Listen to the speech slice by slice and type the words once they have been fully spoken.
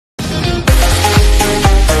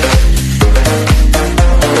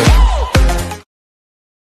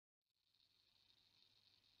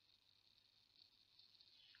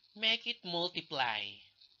make it multiply.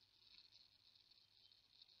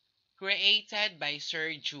 Created by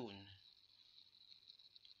Sir June.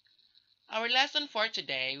 Our lesson for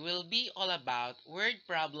today will be all about word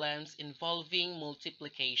problems involving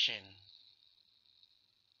multiplication.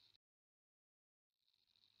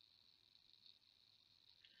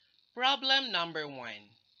 Problem number 1.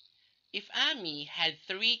 If Amy had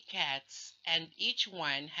 3 cats and each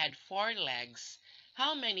one had 4 legs,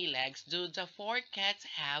 how many legs do the 4 cats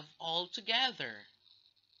have altogether?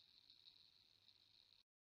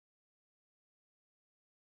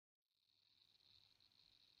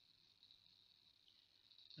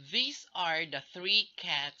 These are the 3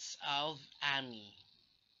 cats of Amy.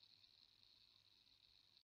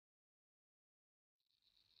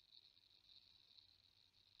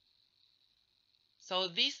 So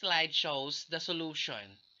this slide shows the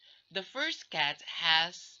solution. The first cat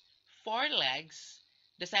has 4 legs,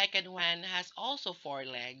 the second one has also 4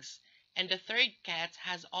 legs, and the third cat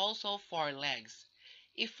has also 4 legs.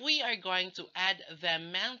 If we are going to add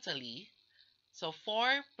them mentally, so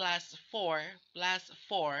 4 plus 4 plus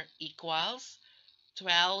 4 equals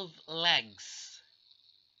 12 legs.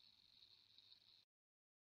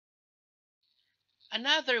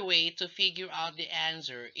 Another way to figure out the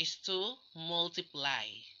answer is to multiply.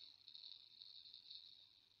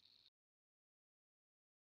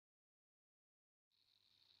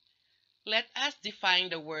 Let us define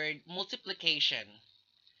the word multiplication.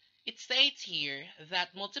 It states here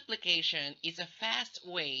that multiplication is a fast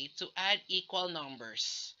way to add equal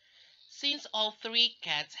numbers. Since all 3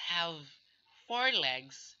 cats have 4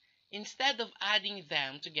 legs, instead of adding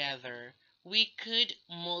them together, we could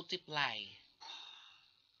multiply.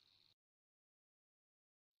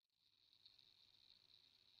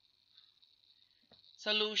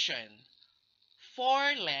 Solution.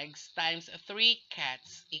 4 legs times 3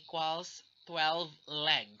 cats equals 12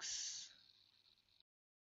 legs.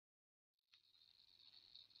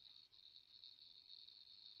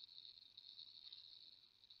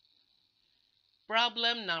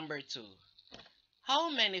 Problem number 2. How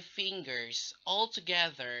many fingers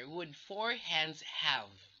altogether would 4 hands have?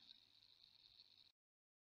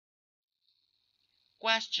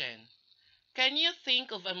 Question. Can you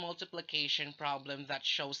think of a multiplication problem that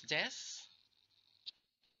shows this?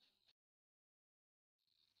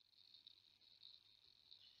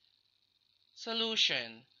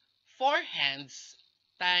 Solution. 4 hands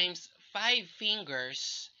times 5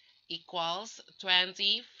 fingers equals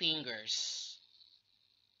 20 fingers.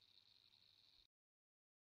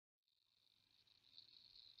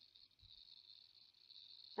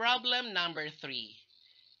 Problem number 3.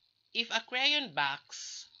 If a crayon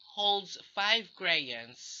box holds 5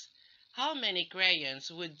 crayons, how many crayons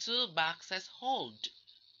would 2 boxes hold?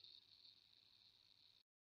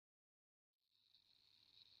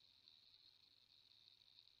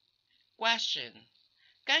 Question.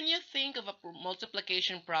 Can you think of a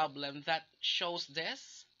multiplication problem that shows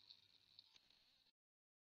this?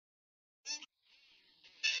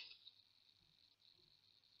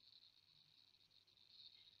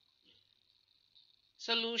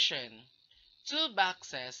 Solution. 2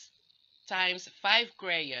 boxes times 5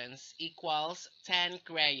 crayons equals 10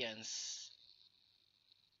 crayons.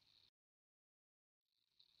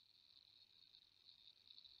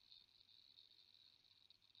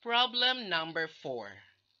 Problem number 4.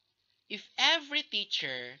 If every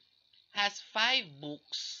teacher has 5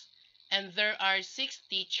 books and there are 6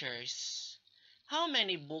 teachers, how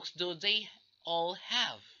many books do they all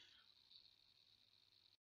have?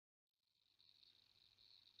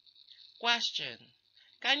 Question.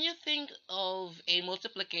 Can you think of a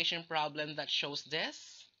multiplication problem that shows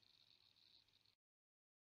this?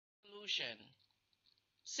 Solution.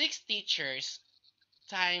 6 teachers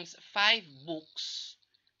times 5 books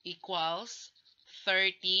equals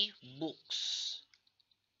 30 books.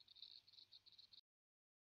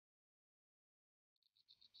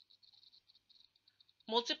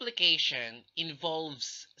 Multiplication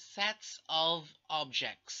involves sets of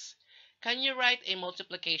objects. Can you write a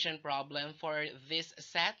multiplication problem for these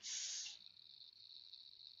sets?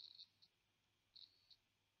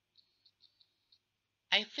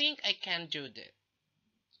 I think I can do that.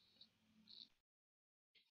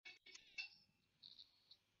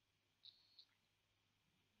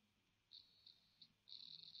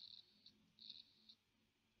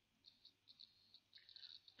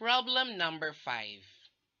 Problem number 5.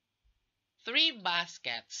 3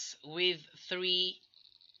 baskets with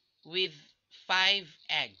 5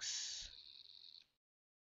 eggs.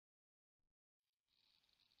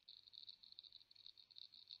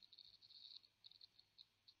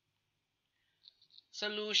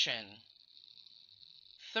 Solution.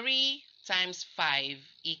 3 times 5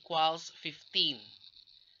 equals 15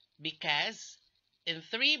 because in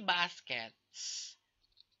 3 baskets,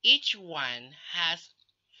 each one has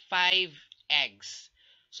 5 eggs.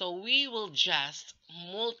 So we will just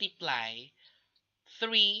multiply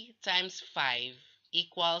 3 times 5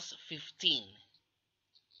 equals 15.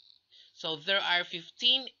 So there are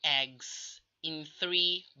 15 eggs in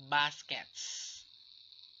 3 baskets.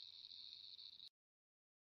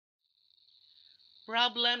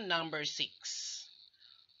 Problem number 6.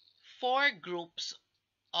 4 groups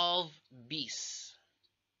of bees.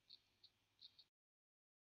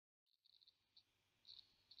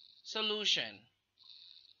 Solution.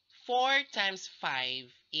 4 times 5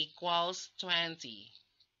 equals 20.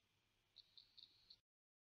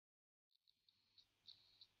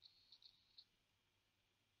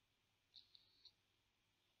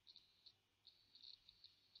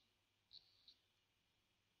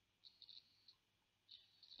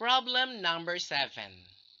 Problem number 7.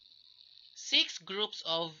 6 groups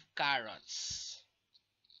of carrots.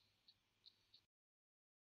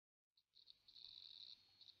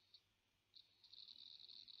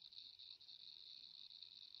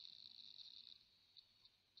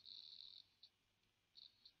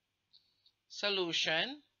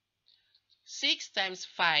 Solution. 6 times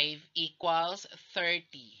 5 equals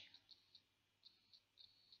 30.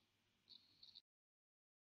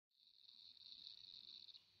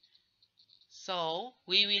 So,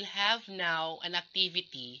 we will have now an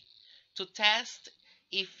activity to test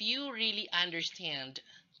if you really understand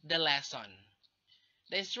the lesson.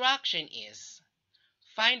 The instruction is,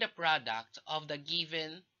 find the product of the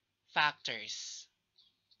given factors.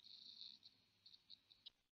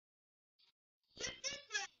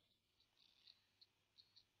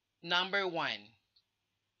 Number 1.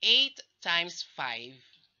 8 times 5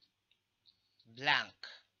 blank.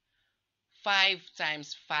 5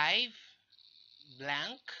 times 5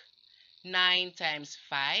 blank. 9 times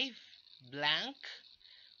 5 blank.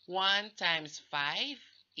 1 times 5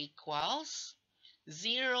 equals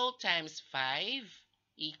 0 times 5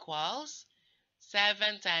 equals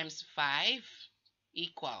 7 times 5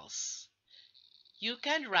 equals. You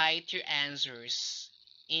can write your answers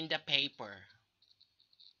in the paper.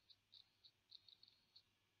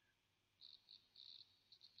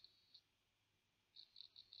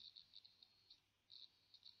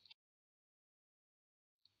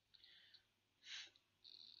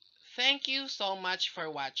 Thank you so much for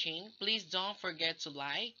watching. Please don't forget to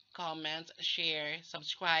like, comment, share,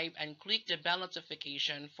 subscribe, and click the bell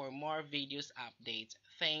notification for more videos updates.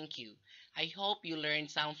 Thank you. I hope you learned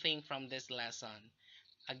something from this lesson.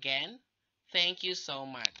 Again, thank you so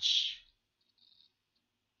much.